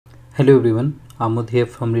Hello everyone, Amod here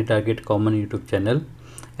from the Target Common YouTube channel,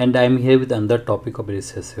 and I am here with another topic of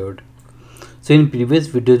recessive. So in previous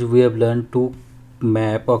videos we have learned to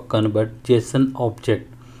map or convert JSON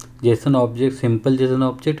object, simple JSON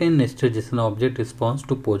object and nested JSON object response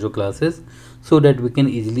to Pojo classes so that we can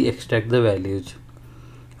easily extract the values.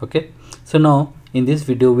 Okay, so now in this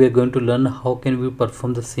video we are going to learn how can we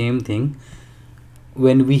perform the same thing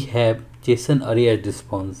when we have JSON array as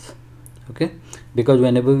response. Okay, because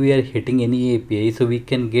whenever we are hitting any API, so we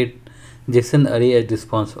can get JSON array as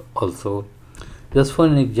response also. Just for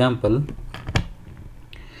an example,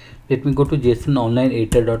 let me go to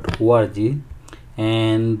jasononlineeditor.org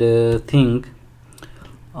and think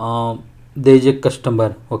there is a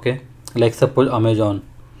customer. Okay, like suppose Amazon.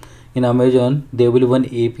 In Amazon there will be one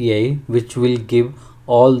API which will give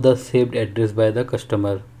all the saved address by the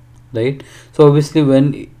customer, right? So obviously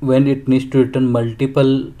when it needs to return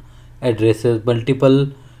multiple addresses, multiple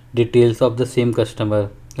details of the same customer,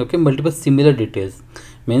 okay, multiple similar details,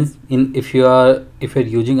 means if you're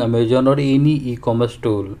using Amazon or any e-commerce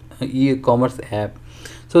tool, e-commerce app,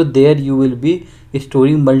 so there you will be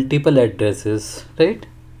storing multiple addresses, right?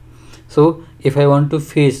 So if I want to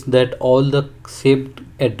fetch that all the saved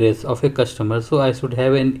address of a customer, so I should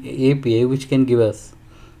have an API which can give us,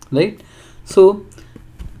 right? So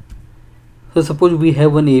suppose we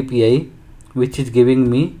have one API which is giving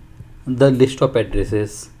me the list of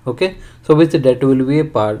addresses. Okay, so with that will be a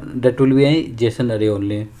JSON array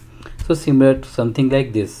only. So similar to something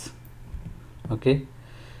like this. Okay,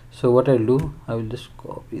 so what I'll do, I will just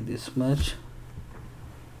copy this much.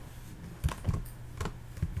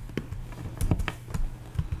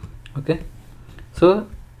 Okay, so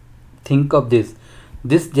think of this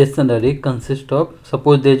JSON array consists of,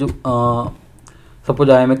 suppose I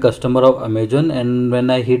am a customer of Amazon, and when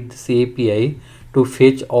I hit this API to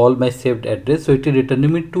fetch all my saved address, so it will return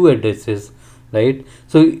me two addresses, right?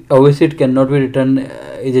 So obviously it cannot be returned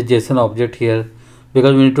as a JSON object here,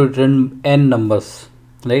 because we need to return n numbers,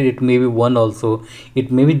 right? It may be 1 also,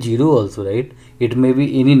 it may be 0 also, right? It may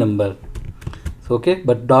be any number, so okay,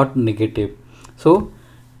 but not negative. So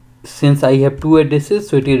since I have two addresses,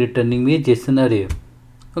 so it is returning me a JSON array.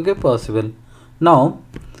 Okay, possible. Now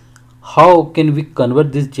how can we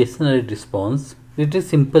convert this JSON array response? It is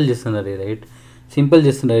simple JSON array, right? Simple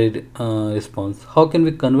JSON array response. How can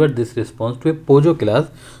we convert this response to a Pojo class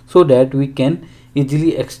so that we can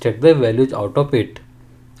easily extract the values out of it?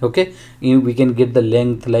 Okay, we can get the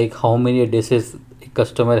length, like how many addresses a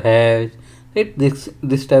customer has, right? This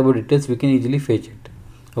type of details we can easily fetch it.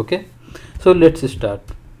 Okay, so let's start.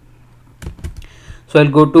 So I'll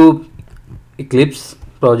go to Eclipse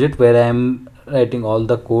project where I am writing all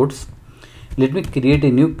the codes. Let me create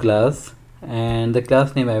a new class, and the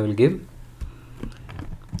class name I will give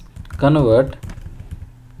convert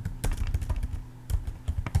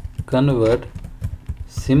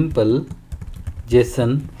simple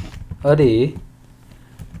JSON array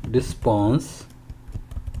response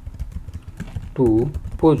to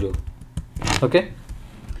Pojo. Okay,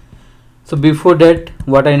 so before that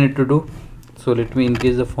what I need to do, so let me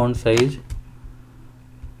increase the font size.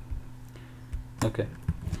 Okay,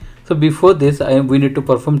 so before this we need to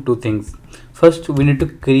perform two things. First we need to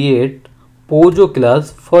create Pojo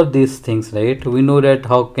class for these things, right? We know that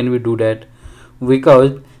how can we do that,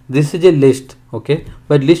 because this is a list. Okay,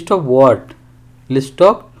 but list of what? List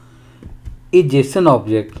of a JSON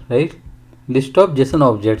object, right? List of JSON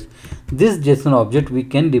objects. This JSON object we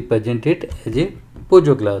can represent it as a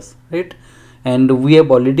Pojo class, right? And we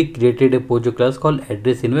have already created a Pojo class called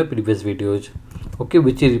address in my previous videos, okay,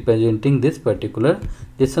 which is representing this particular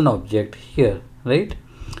JSON object here, right?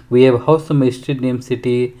 We have house, number, street name,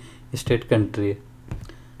 city, state, country.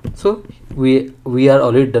 So we are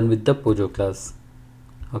already done with the Pojo class.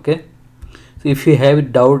 Okay, so if you have a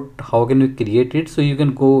doubt how can we create it, so you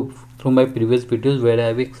can go through my previous videos where I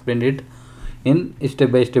have explained it in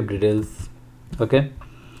step-by-step details. Okay,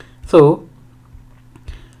 so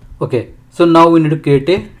so now we need to create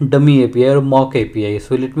a dummy API or mock API.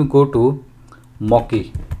 So let me go to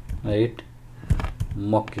Mocky, right?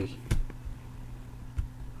 Mocky,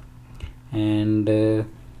 and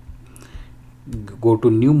go to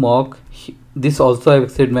new mock. This also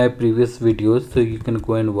I've said in my previous videos, so you can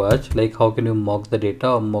go and watch, like how can you mock the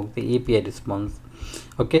data or mock the API response.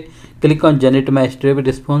 Okay, click on generate my stable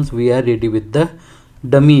response. We are ready with the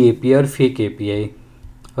dummy API or fake API.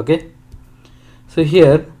 Okay, so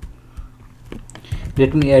here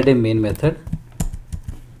let me add a main method.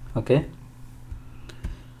 Okay,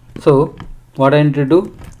 so what I need to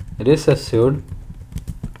do, rest assured.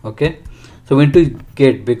 Okay, so we need to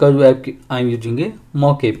get, because I'm using a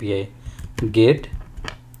mock API, get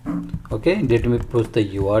Okay, let me post the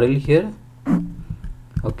URL here.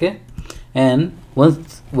 Okay, and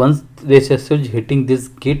once the SSL is hitting this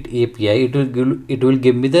get API, it will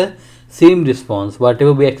give me the same response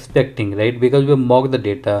whatever we are expecting, right? Because we have mocked the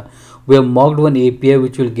data, we have mocked one API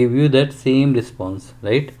which will give you that same response,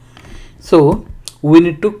 right? So we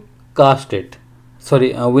need to cast it,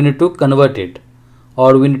 we need to convert it,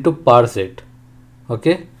 or we need to parse it,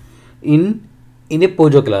 okay, in a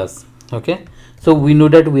Pojo class. Okay, so we know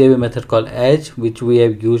that we have a method called edge, which we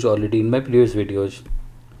have used already in my previous videos.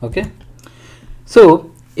 Okay,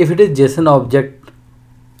 so if it is JSON object,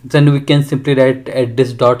 then we can simply write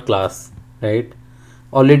address dot class, right?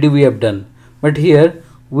 Already we have done, but here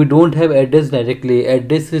we don't have address directly.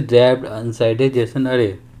 Address is wrapped inside a JSON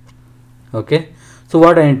array. Okay, so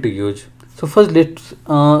what I need to use? So first let's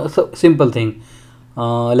so simple thing,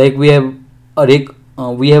 like we have array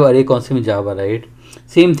concept in Java, right?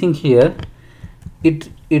 Same thing here. It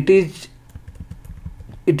is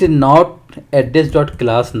not address dot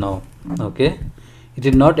class now. Okay, it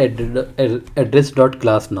is not address dot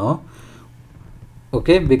class now.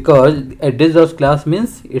 Okay, because address dot class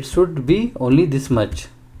means it should be only this much,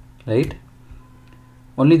 right?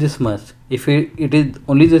 Only this much. If it is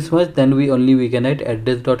only this much, then we can write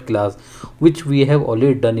address dot class, which we have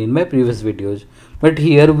already done in my previous videos. But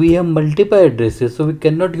here we have multiple addresses, so we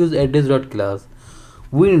cannot use address dot class.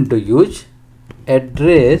 We need to use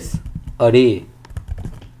address array.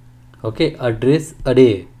 Okay, address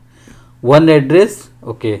array. One address,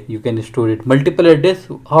 okay, you can store it. Multiple address,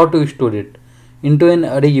 how to store it? Into an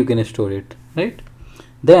array you can store it, right?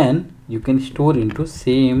 Then you can store into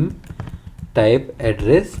same type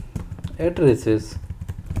addresses.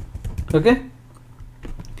 Okay,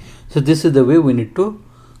 so this is the way we need to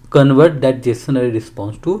convert that JSON array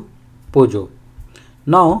response to Pojo.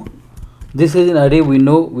 Now this is an array, we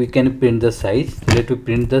know we can print the size. So let me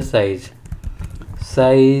print the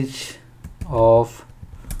size of,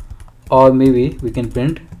 or maybe we can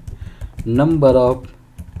print number of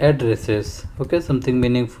addresses. Okay, something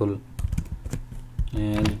meaningful,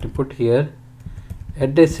 and to put here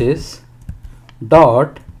addresses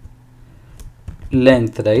dot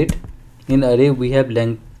length, right? In array we have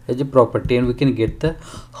length as a property, and we can get the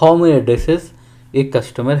how many addresses a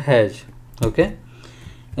customer has. Okay,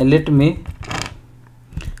 and let me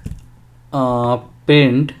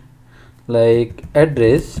print like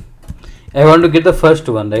address. I want to get the first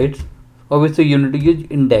one, right? Obviously you need to use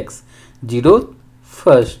index 0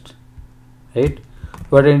 first, right?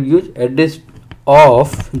 But I use address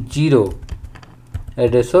of 0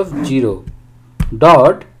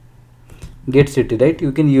 dot get city, right?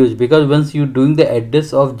 You can use, because once you doing the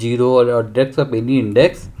address of 0 or address of any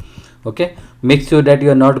index, okay, make sure that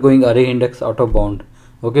you are not going array index out of bound.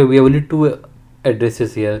 Okay, we have only two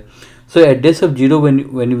addresses here. So address of 0,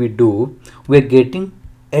 when we do, we are getting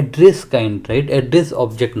address kind, right? Address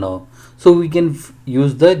object now. So we can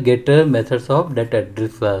use the getter methods of that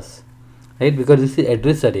address class, right? Because this is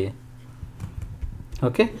address array.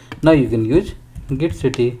 Okay, now you can use get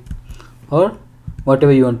city or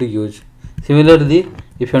whatever you want to use. Similarly,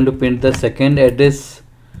 if you want to print the second address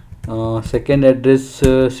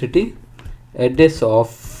city, address of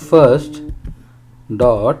first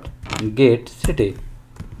dot get city.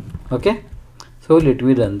 Okay, so let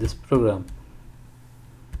me run this program.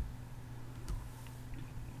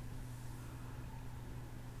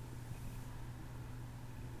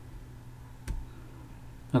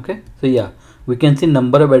 Okay, so yeah, we can see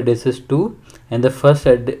number of addresses 2, and the first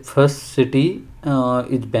city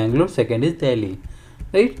is Bangalore, second is Delhi,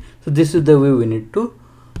 right? So this is the way we need to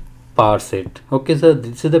parse it. Okay, so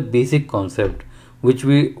this is the basic concept which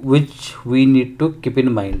we need to keep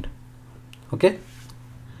in mind. Okay,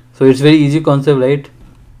 so it's very easy concept, right?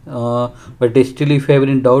 But still, if you have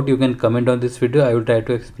any doubt, you can comment on this video. I will try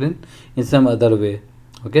to explain in some other way.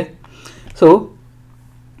 Okay, so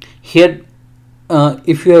here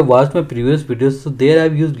if you have watched my previous videos, so there I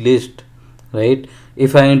have used list, right?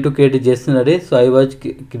 If I want to create a JSON array, so I was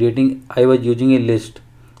using a list,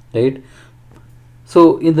 right?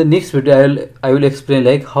 So in the next video I will explain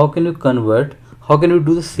like how can you convert, how can you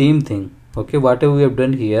do the same thing. Okay, whatever we have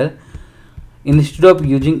done here, instead of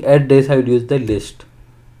using address I will use the list.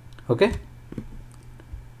 Okay,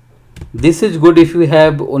 this is good if you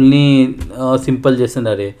have only simple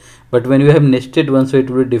JSON array, but when you have nested one, so it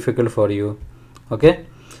will be difficult for you. Okay,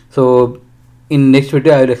 so in next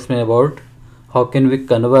video I will explain about how can we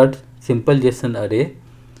convert simple JSON array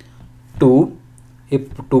to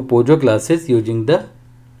Pojo classes using the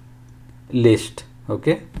list.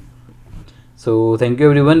 Okay, so thank you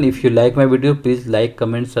everyone. If you like my video, please like,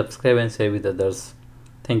 comment, subscribe and share with others.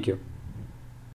 Thank you.